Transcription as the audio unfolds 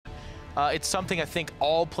It's something I think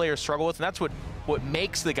all players struggle with, and that's what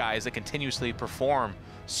makes the guys that continuously perform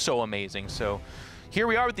so amazing. So here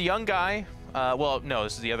we are with the young guy. Well, no,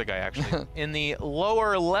 this is the other guy, actually. In the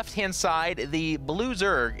lower left-hand side, the blue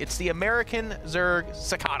Zerg. It's the American Zerg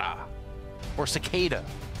Cicada, or Cicada.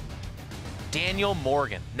 Daniel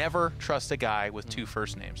Morgan. Never trust a guy with 2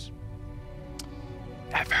 first names.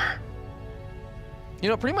 Ever. You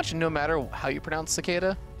know, pretty much no matter how you pronounce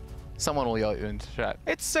Cicada, someone will yell at you into chat.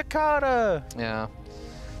 It's Cicada. Yeah.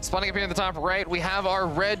 Spawning up here in the top right, we have our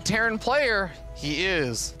red Terran player. He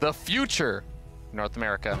is the future North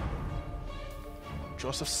America.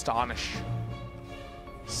 Joseph Stonish.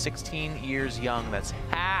 16 years young. That's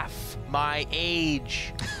half my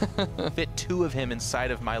age. Fit 2 of him inside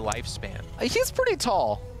of my lifespan. He's pretty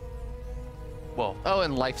tall. Well. Oh,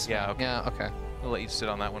 and lifespan. Yeah. Okay. Yeah. Okay. I'll let you sit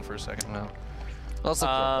on that one for a second. No. I'll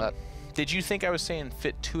support that. Did you think I was saying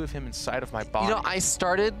fit 2 of him inside of my body? You know, I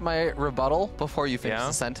started my rebuttal before you finished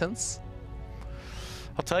the sentence.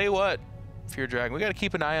 I'll tell you what, Fear Dragon, we got to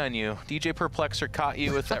keep an eye on you. DJ Perplexer caught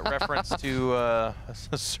you with that reference to a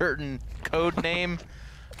certain code name,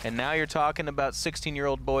 and now you're talking about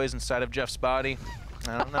 16-year-old boys inside of Jeff's body.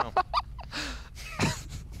 I don't know.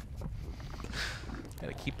 Got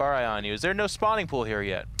to keep our eye on you. Is there no spawning pool here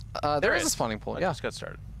yet? There is a spawning pool, Let's just get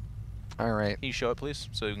started. All right. Can you show it, please,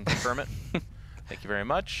 so you can confirm it? Thank you very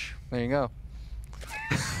much. There you go.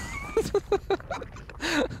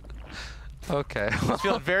 Okay. I'm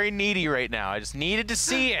feeling very needy right now. I just needed to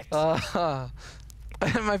see it.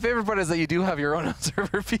 My favorite part is that you do have your own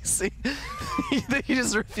observer PC. You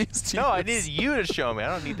just refuse to. No, I needed you to show me. I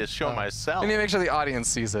don't need to show myself. I need to make sure the audience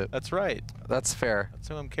sees it. That's right. That's fair. That's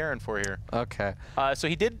who I'm caring for here. Okay. So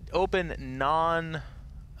he did open non-Reaper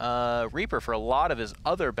for a lot of his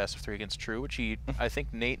other best of 3 against True, which I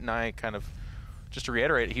think Nate and I kind of, just to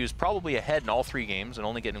reiterate, he was probably ahead in all 3 games and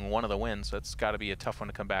only getting 1 of the wins. So that's got to be a tough one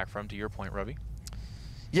to come back from, to your point, Ravi.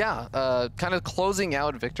 Yeah, kind of closing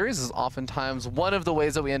out victories is oftentimes one of the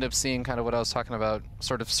ways that we end up seeing kind of what I was talking about,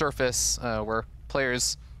 sort of surface, where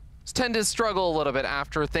players tend to struggle a little bit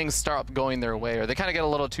after things start going their way, or they kind of get a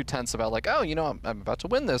little too tense about like, oh, you know, I'm about to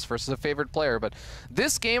win this versus a favorite player. But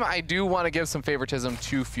this game, I do want to give some favoritism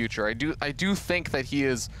to Future. I do think that he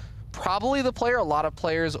is probably the player a lot of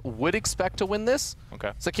players would expect to win this.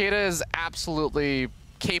 Okay. Cicada is absolutely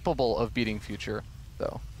capable of beating Future,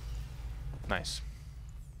 though. Nice.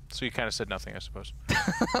 So you kind of said nothing, I suppose.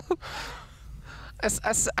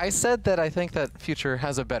 I said that I think that Future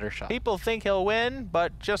has a better shot. People think he'll win,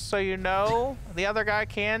 but just so you know, the other guy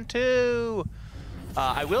can too.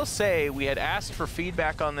 I will say we had asked for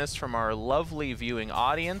feedback on this from our lovely viewing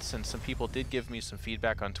audience, and some people did give me some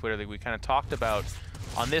feedback on Twitter that we kind of talked about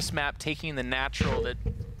on this map, taking the natural that,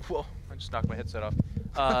 whoa, I just knocked my headset off,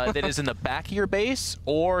 that is in the back of your base,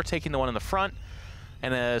 or taking the one in the front.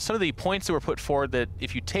 And some of the points that were put forward that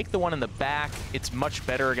if you take the one in the back, it's much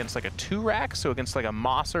better against like a 2-rack, so against like a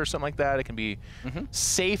Moss or something like that, it can be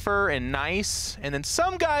safer and nice. And then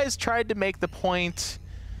some guys tried to make the point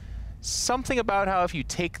something about how if you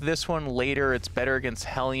take this one later, it's better against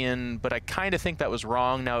Hellion, but I kind of think that was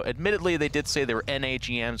wrong. Now, admittedly, they did say they were NA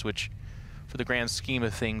GMs, which for the grand scheme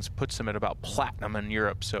of things puts them at about Platinum in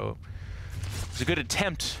Europe, so it's a good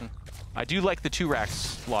attempt. I do like the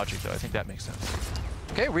 2-racks logic, though. I think that makes sense.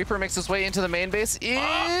 Okay, Reaper makes his way into the main base.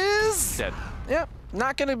 Is dead. Yeah,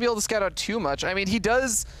 not going to be able to scout out too much. I mean, he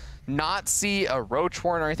does not see a Roach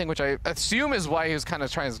Horn or anything, which I assume is why he was kind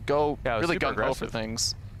of trying to go really gung-ho for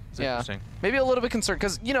things. Yeah, maybe a little bit concerned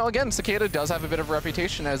because, you know, again, Cicada does have a bit of a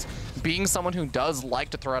reputation as being someone who does like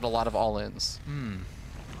to throw out a lot of all-ins.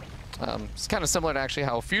 It's kind of similar to actually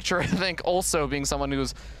how Future, I think, also being someone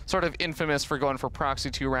who's sort of infamous for going for proxy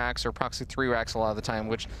 2-racks or proxy 3-racks a lot of the time,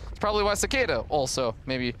 which is probably why Cicada also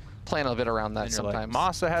maybe playing a bit around that sometimes.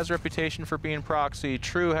 Like, Masa has a reputation for being proxy.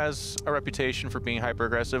 True has a reputation for being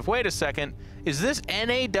hyper-aggressive. Wait a second. Is this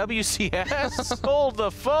NA WCS? Hold the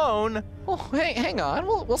phone. Well, hey, hang on.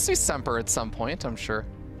 We'll see Semper at some point, I'm sure.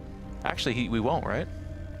 Actually, we won't, right?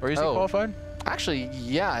 Or is he qualified? Actually,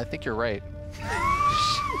 yeah, I think you're right.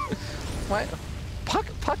 What?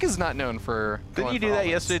 Puck is not known for. Didn't you do that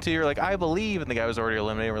yesterday too? You're like, I believe, and the guy was already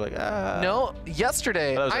eliminated. We're like, ah. No,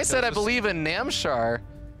 yesterday I said I believe in Namshar,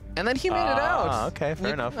 and then he made it out. Okay,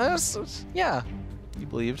 fair enough. Yeah. You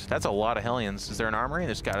believed. That's a lot of Hellions. Is there an armory?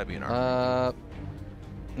 There's got to be an armory.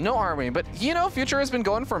 No armory, but you know, Future has been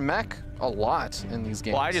going for mech a lot in these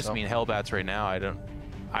games. Well, I just mean Hellbats right now.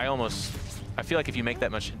 I feel like if you make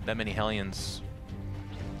that many Hellions.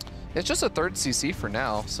 It's just a 3rd CC for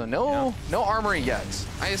now, so no armory yet.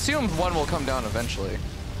 I assume one will come down eventually.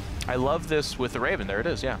 I love this with the Raven. There it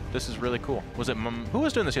is. Yeah, this is really cool. Was it who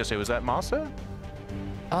was doing this yesterday? Was that Masa?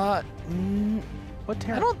 What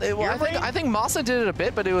Terran? I think Masa did it a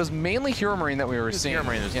bit, but it was mainly Hero Marine that we were seeing. Hero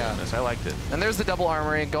Marine was doing this. I liked it. And there's the double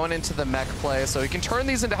armory going into the mech play, so you can turn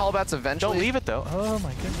these into Hellbats eventually. Don't leave it though. Oh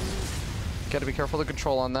my goodness. Got to be careful of the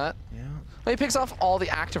control on that. Yeah. Well, he picks off all the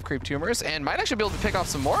active creep tumors and might actually be able to pick off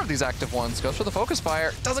some more of these active ones. Goes for the focus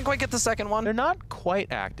fire. Doesn't quite get the second one. They're not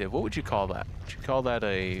quite active. What would you call that? Would you call that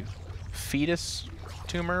a fetus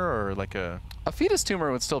tumor or like a... A fetus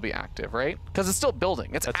tumor would still be active, right? Because it's still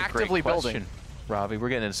building. It's actively building. Robbie, we're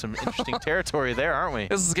getting into some interesting territory there, aren't we?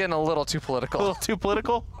 This is getting a little too political. A little too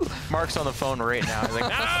political? Mark's on the phone right now. He's like,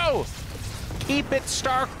 no! Keep it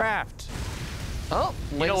StarCraft. Oh,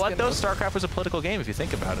 you know what, though? StarCraft was a political game, if you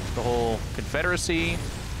think about it. The whole Confederacy,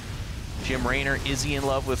 Jim Raynor, is he in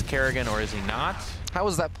love with Kerrigan or is he not? How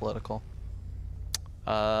is that political?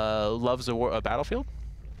 Loves a battlefield?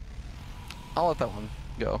 I'll let that one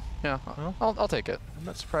go. Yeah, well, I'll take it. I'm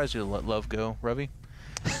not surprised you let love go, Robbie.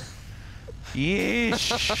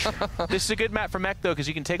 Yeesh. This is a good map for mech, though, because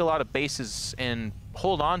you can take a lot of bases and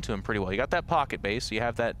hold on to them pretty well. You got that pocket base, so you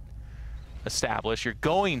have that established. You're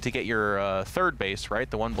going to get your third base, right?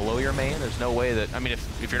 The one below your main. There's no way that... I mean,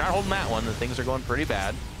 if you're not holding that one, then things are going pretty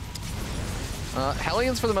bad.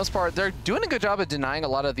 Hellions, for the most part, they're doing a good job at denying a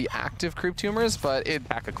lot of the active creep tumors, but it...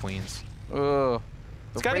 Pack of queens. Ugh.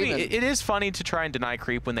 It's gotta be... It is funny to try and deny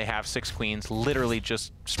creep when they have 6 queens, literally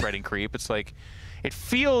just spreading creep. It's like... It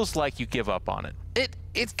feels like you give up on it.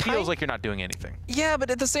 It feels like you're not doing anything. Yeah,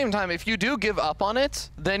 but at the same time, if you do give up on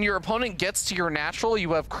it, then your opponent gets to your natural,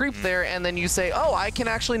 you have creep there, and then you say, oh, I can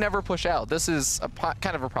actually never push out. This is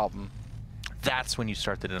kind of a problem. That's when you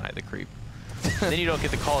start to deny the creep. Then you don't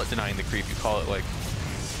get to call it denying the creep. You call it, like,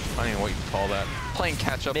 I don't know what you call that. Playing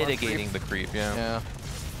catch-up. Mitigating the creep, yeah. Yeah.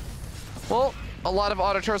 Well, a lot of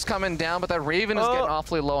auditors coming down, but that Raven is getting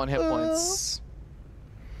awfully low on hit points.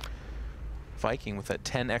 Viking with that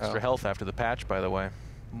 10 extra health after the patch, by the way.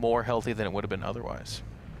 More healthy than it would have been otherwise.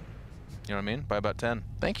 You know what I mean? By about 10.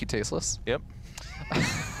 Thank you, Tasteless. Yep.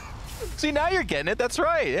 See, now you're getting it. That's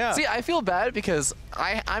right, yeah. See, I feel bad because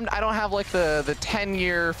I don't have like the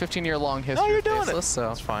 10-year, 15-year long history. No, you're doing Tasteless, it. So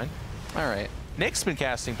that's fine. All right. Nick's been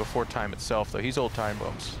casting before time itself, though. He's old time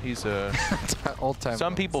bones. He's a old time.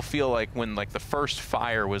 Some people feel like when like the first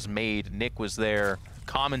fire was made, Nick was there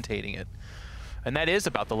commentating it. And that is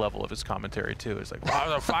about the level of his commentary, too. It's like,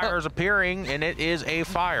 wow, the fire is appearing, and it is a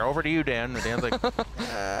fire. Over to you, Dan. And Dan's like, no.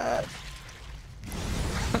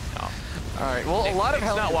 All right. Well, Nick, a lot of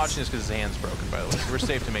Nick's Hellions... not watching this because his hand's broken, by the way. We're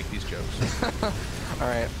safe to make these jokes. All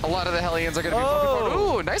right. A lot of the Hellions are going to be...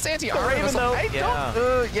 Ooh, nice anti-armor. Raven,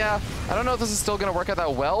 though. Yeah. I don't know if this is still going to work out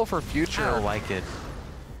that well for future. I don't like it.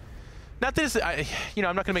 Not this... you know,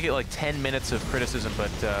 I'm not going to make it like 10 minutes of criticism, but...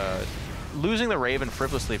 losing the Raven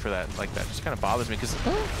frivolously for that, like that, just kind of bothers me because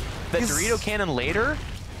that Dorito cannon later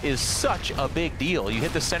is such a big deal. You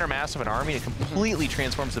hit the center mass of an army, and it completely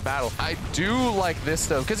transforms the battle. I do like this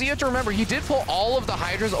though, because you have to remember he did pull all of the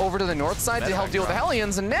Hydras over to the north side to help deal with the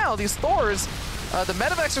Hellions, and now these Thors, the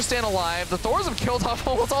Medivacs are staying alive. The Thors have killed off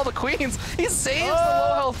almost all the queens. He saves the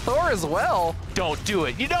low health Thor as well. Don't do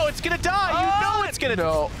it. You know it's gonna die. You know it's gonna.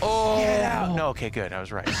 No. Oh. Get out. No. Okay. Good. I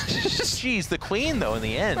was right. Jeez, the queen though. In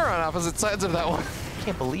the end. They're on opposite sides of that one. I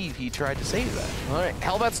can't believe he tried to save that. All right.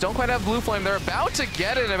 Hellbats don't quite have blue flame. They're about to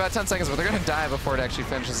get it in about 10 seconds, but they're gonna die before it actually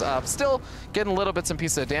finishes up. Still getting little bits and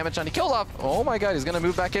pieces of damage on. He killed off. Oh my God. He's gonna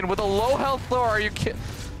move back in with a low health Thor. Are you kidding?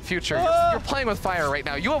 Future. You're playing with fire right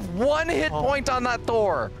now. You have 1 hit point on that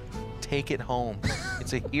Thor. Take it home.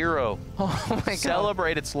 It's a hero. Oh my God.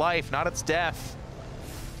 Celebrate its life, not its death.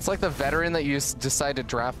 It's like the veteran that you decide to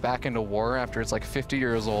draft back into war after it's like 50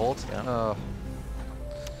 years old. Yeah.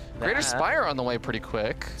 Greater Spire on the way pretty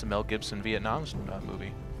quick. It's a Mel Gibson Vietnam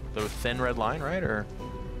movie. The Thin Red Line, right? Or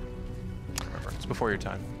I don't remember. It's before your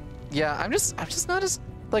time. Yeah, I'm just not as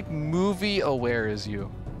like movie aware as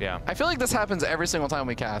you. Yeah. I feel like this happens every single time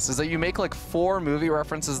we cast, is that you make like 4 movie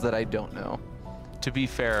references that I don't know. To be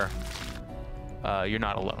fair, you're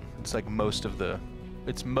not alone. It's like most of the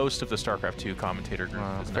StarCraft 2 commentator group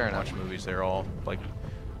does not watch movies. They're all like,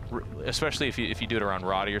 especially if you do it around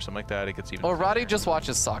Roddy or something like that, it gets even. Well, Roddy just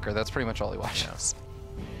watches soccer. That's pretty much all he watches.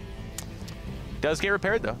 Yeah. Does get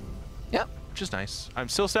repaired though. Yep. Which is nice. I'm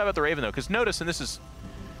still sad about the Raven though, because notice, and this is,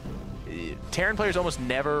 Terran players almost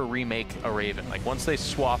never remake a Raven. Like once they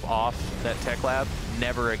swap off that tech lab,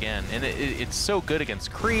 never again. And it's so good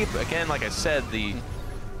against creep. Again, like I said, the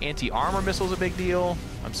anti-armor missile is a big deal.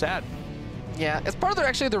 I'm sad. Yeah, it's part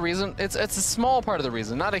of the reason. It's a small part of the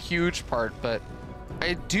reason, not a huge part, but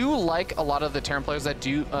I do like a lot of the Terran players that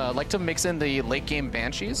do like to mix in the late game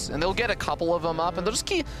Banshees, and they'll get a couple of them up, and they'll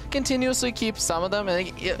just continuously keep some of them.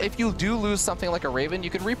 And if you do lose something like a Raven, you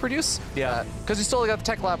could reproduce. Yeah. Because you still got the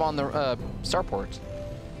Tech Lab on the starport.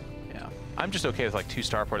 Yeah. I'm just okay with like 2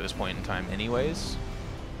 starport at this point in time, anyways.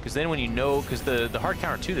 Because then when you know, because the hard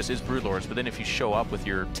counter to this is Broodlords, but then if you show up with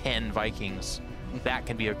your 10 Vikings, that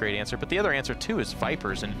can be a great answer. But the other answer too is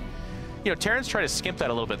Vipers, and you know, Terrans try to skimp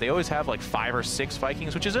that a little bit. They always have like 5 or 6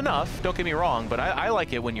 Vikings, which is enough, don't get me wrong, but I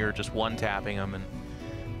like it when you're just one-tapping them and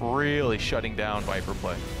really shutting down Viper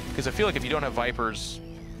play. Because I feel like if you don't have Vipers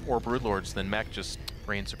or Broodlords, then Mech just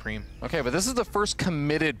reigns supreme. Okay, but this is the first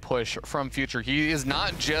committed push from Future. He is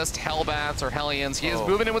not just Hellbats or Hellions. He is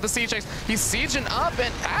moving in with the Siege Tanks. He's sieging up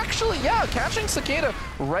and actually, yeah, catching Cicada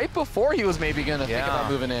right before he was maybe going to think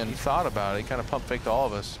about moving in. He thought about it. He kind of pump faked all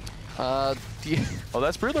of us. Oh,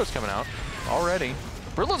 that's Broodlords coming out already.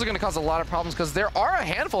 Broodlords are going to cause a lot of problems because there are a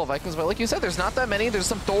handful of Vikings, but like you said, there's not that many. There's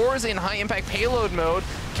some Thors in high impact payload mode.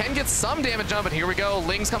 Can get some damage done, but here we go.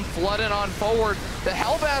 Lings come flooding on forward. The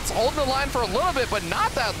Hellbats holding the line for a little bit, but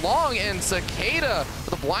not that long, and Cicada,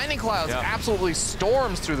 with the blinding clouds, absolutely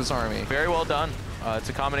storms through this army. Very well done. It's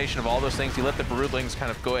a combination of all those things. You let the Broodlings kind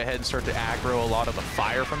of go ahead and start to aggro a lot of the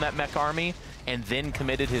fire from that Mech army, and then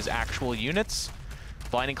committed his actual units.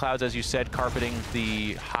 Blinding clouds, as you said, carpeting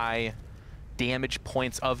the high damage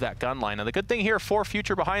points of that gun line. Now, the good thing here for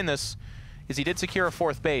Future behind this is he did secure a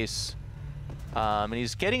 4th base. And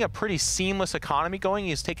he's getting a pretty seamless economy going.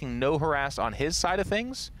 He's taking no harass on his side of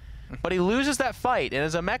things. But he loses that fight. And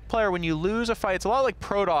as a Mech player, when you lose a fight, it's a lot like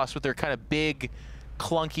Protoss with their kind of big,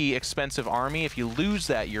 clunky, expensive army. If you lose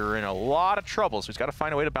that, you're in a lot of trouble. So he's got to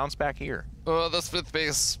find a way to bounce back here. This 5th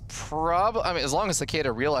base, I mean, as long as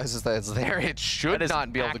Cicada realizes that it's there, it should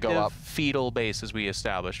not be able to go up. Fetal base, as we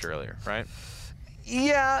established earlier, right?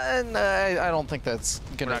 Yeah, and I don't think that's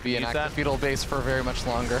going to be an active fetal base for very much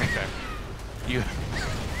longer. Okay.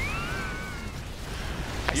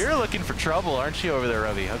 You're looking for trouble, aren't you, over there,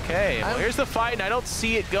 Ravi? Okay, well, here's the fight, and I don't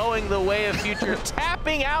see it going the way of Future.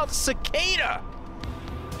 Tapping out Cicada,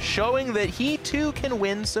 showing that he, too, can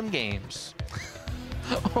win some games.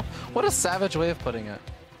 What a savage way of putting it.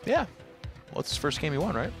 Yeah. Well, it's his first game he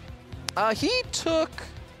won, right? He took...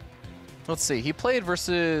 Let's see. He played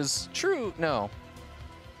versus... No.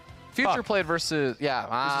 Future played versus... Yeah.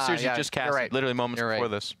 This is a series you just cast literally moments before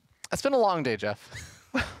this. It's been a long day, Jeff.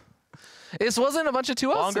 This wasn't a bunch of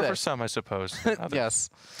 2-0s Longer for some, I suppose. Yes.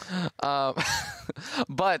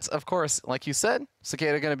 But, of course, like you said,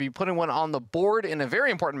 Cicada going to be putting one on the board in a very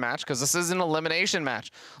important match because this is an elimination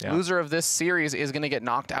match. Yeah. Loser of this series is going to get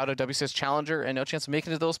knocked out of WCS Challenger and no chance of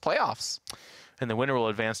making it to those playoffs. And the winner will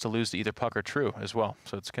advance to lose to either Puck or True as well.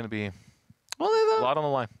 So it's going to be a lot on the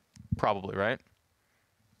line. Probably, right?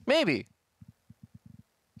 Maybe.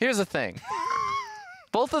 Here's the thing.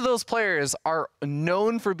 Both of those players are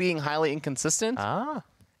known for being highly inconsistent.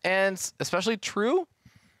 And especially True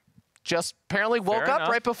just apparently woke up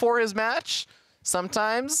right before his match.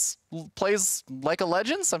 Sometimes plays like a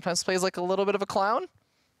legend, sometimes plays like a little bit of a clown.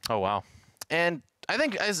 Oh, wow. And I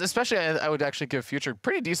think, especially, I would actually give Future a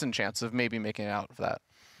pretty decent chance of maybe making it out of that.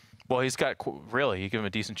 Well, he's got, really, you give him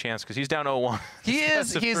a decent chance because he's down 0-1. He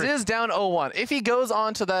is down 0-1. If he goes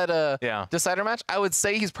on to that decider match, I would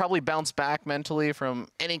say he's probably bounced back mentally from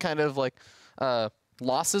any kind of like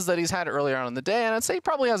losses that he's had earlier on in the day, and I'd say he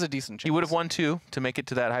probably has a decent chance. He would have won 2 to make it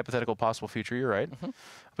to that hypothetical possible future, you're right. But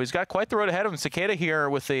he's got quite the road ahead of him. Cicada here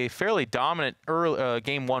with a fairly dominant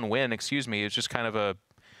game 1 win, excuse me. It's just kind of a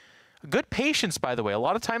good patience, by the way. A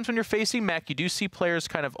lot of times when you're facing Mech, you do see players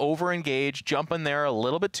kind of over-engage, jump in there a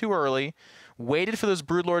little bit too early, waited for those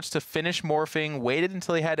Broodlords to finish morphing, waited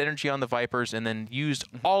until he had energy on the Vipers, and then used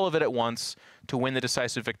all of it at once to win the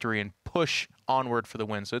decisive victory and push onward for the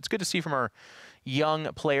win. So it's good to see from our young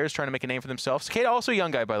players trying to make a name for themselves. Cicada, also a young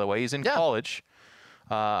guy, by the way. He's in college.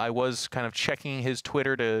 I was kind of checking his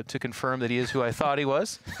Twitter to confirm that he is who I thought he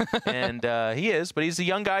was. And he is, but he's a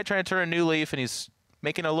young guy trying to turn a new leaf, and he's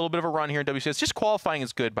making a little bit of a run here in WCS. Just qualifying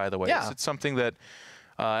is good, by the way. Yeah. It's something that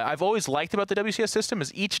I've always liked about the WCS system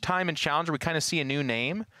is each time in Challenger we kind of see a new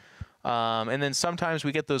name. And then sometimes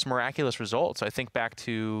we get those miraculous results. I think back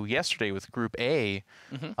to yesterday with Group A.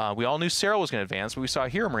 We all knew Cyril was going to advance, but we saw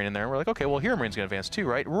Hero Marine in there. And we're like, okay, well, Hero Marine's going to advance too,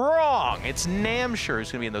 right? Wrong! It's Namshur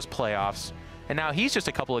who's going to be in those playoffs. And now he's just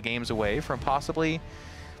a couple of games away from possibly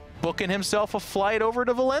booking himself a flight over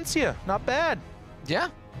to Valencia. Not bad. Yeah.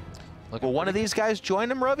 Will one of these guys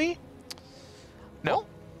join him, Ravi? No,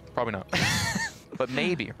 probably not. But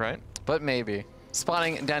maybe, right? But maybe.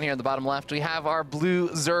 Spawning down here in the bottom left, we have our blue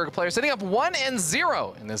Zerg player sitting up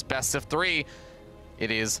 1-0 in this best of 3.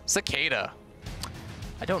 It is Cicada.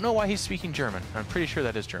 I don't know why he's speaking German. I'm pretty sure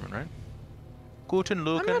that is German, right? Guten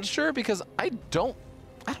Luken. I'm not sure because I don't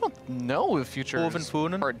know if Future is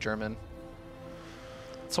part German.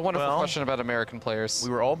 It's a wonderful question about American players.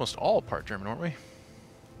 We were almost all part German, weren't we?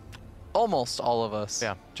 Almost all of us.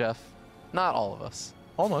 Yeah. Jeff. Not all of us.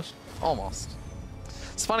 Almost. Almost.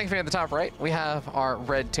 Spawning fan at the top right, we have our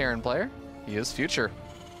red Terran player. He is Future.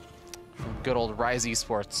 From good old Rise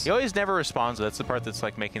Esports. He always never responds. That's the part that's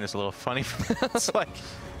like making this a little funny for me. It's like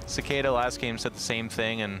Cicada last game said the same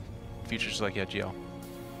thing, and Future's like, yeah, GL.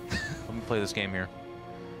 Let me play this game here.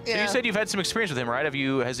 Yeah. So you said you've had some experience with him, right?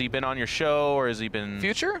 Has he been on your show, or has he been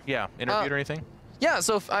Future? Yeah, interviewed or anything? Yeah,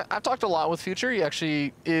 so I've talked a lot with Future. He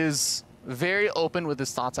actually is very open with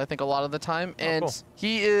his thoughts, I think, a lot of the time. And cool.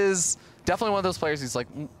 He is definitely one of those players.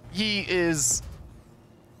 He is,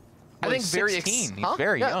 I think, very 16. He's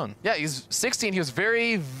very young. Yeah, he's 16. He was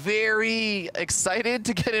very, very excited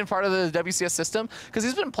to get in part of the WCS system because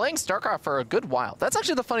he's been playing StarCraft for a good while. That's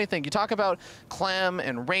actually the funny thing. You talk about Clem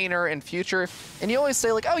and Raynor and Future, and you always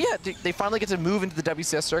say, like, oh, yeah, they finally get to move into the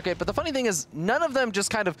WCS circuit. But the funny thing is, none of them just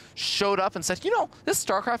kind of showed up and said, you know, this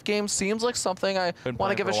StarCraft game seems like something I want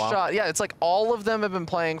to give a shot. Yeah, it's like all of them have been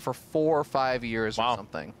playing for 4 or 5 years or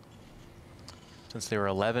something. Since they were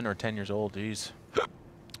 11 or 10 years old, geez.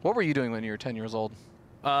 What were you doing when you were 10 years old?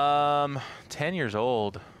 10 years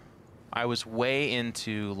old, I was way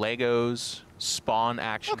into Legos, Spawn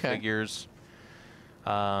action figures.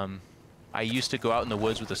 I used to go out in the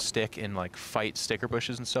woods with a stick and like fight sticker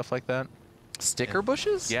bushes and stuff like that. Sticker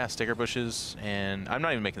bushes? Yeah, sticker bushes, and I'm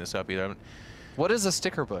not even making this up either. What is a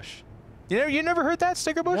sticker bush? You never heard that,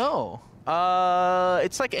 sticker bush? No.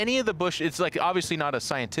 It's like any of the bush. It's like obviously not a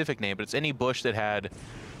scientific name, but it's any bush that had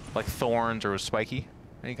like thorns or was spiky.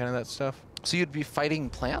 Any kind of that stuff. So you'd be fighting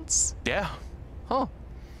plants? Yeah. Huh.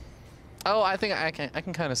 Oh, I think I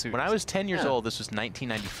can kind of see. When I was 10 years old, this was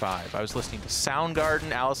 1995. I was listening to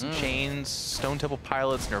Soundgarden, Alice in Chains, Stone Temple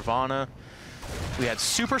Pilots, Nirvana. We had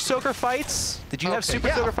Super Soaker fights. Did you have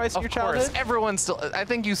Super Soaker fights in your childhood? Everyone still. I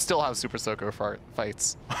think you still have Super Soaker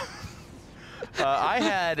fights. I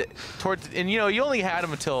had and you only had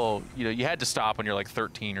them until you had to stop when you're like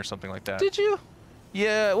 13 or something like that. Did you?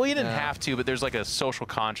 Yeah, well, you didn't have to, but there's like a social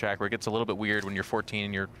contract where it gets a little bit weird when you're 14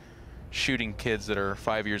 and you're shooting kids that are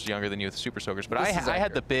 5 years younger than you with Super Soakers. But I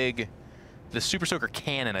had the Super Soaker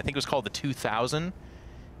cannon. I think it was called the 2000.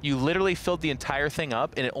 You literally filled the entire thing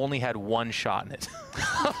up, and it only had one shot in it.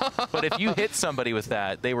 But if you hit somebody with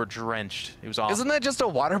that, they were drenched. It was awesome. Isn't that just a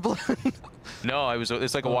water balloon? No,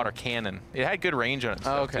 it's like a water cannon. It had good range on it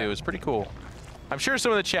too. It was pretty cool. I'm sure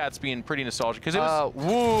some of the chat's being pretty nostalgic because it was.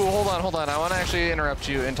 Whoa, hold on. I want to actually interrupt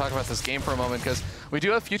you and talk about this game for a moment because we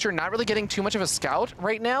do have Future not really getting too much of a scout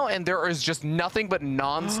right now, and there is just nothing but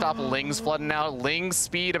non-stop Lings flooding out. Lings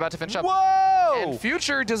speed about to finish up. Whoa! And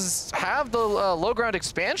Future does have the low ground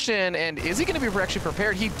expansion, and is he going to be actually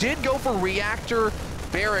prepared? He did go for reactor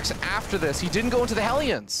barracks after this. He didn't go into the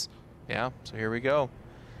Hellions. Yeah, so here we go.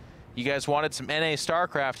 You guys wanted some NA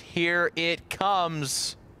StarCraft. Here it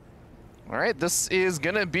comes. All right, this is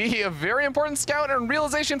going to be a very important scout and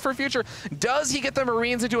realization for Future. Does he get the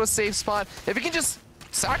Marines into a safe spot? If he can just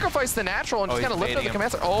sacrifice the natural and just kind of lift up the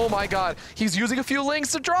command center. Oh my god, he's using a few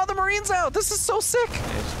links to draw the Marines out. This is so sick. Yeah,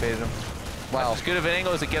 just baited him. Wow. As good of an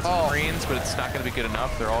angle as it gets the Marines, but it's not going to be good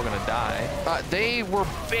enough. They're all going to die. They were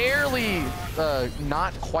barely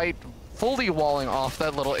not quite fully walling off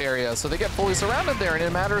that little area, so they get fully surrounded there in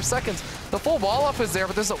a matter of seconds. The full wall up is there,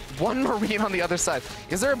 but there's one Marine on the other side.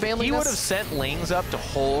 Is there a Banliness? He would have sent Lings up to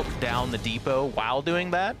hold down the depot while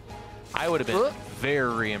doing that. I would have been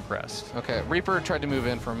very impressed. Okay, Reaper tried to move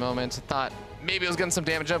in for a moment. Thought maybe it was getting some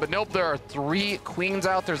damage done, but nope, there are 3 Queens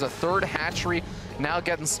out. There's a 3rd hatchery now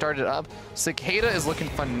getting started up. Cicada is looking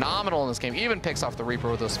phenomenal in this game. Even picks off the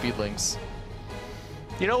Reaper with those speedlings.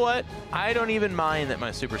 You know what? I don't even mind that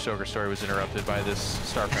my Super Soaker story was interrupted by this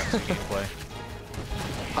StarCraft gameplay.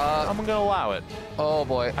 I'm gonna allow it. Oh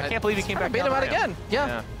boy! I can't believe he came back. Bait him out again.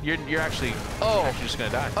 Yeah. You're actually just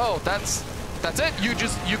gonna die. Oh, that's it.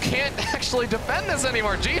 You can't actually defend this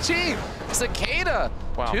anymore. GG. Cicada.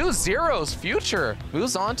 Wow. 2-0's Future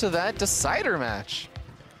moves on to that decider match.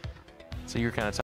 So you're kind of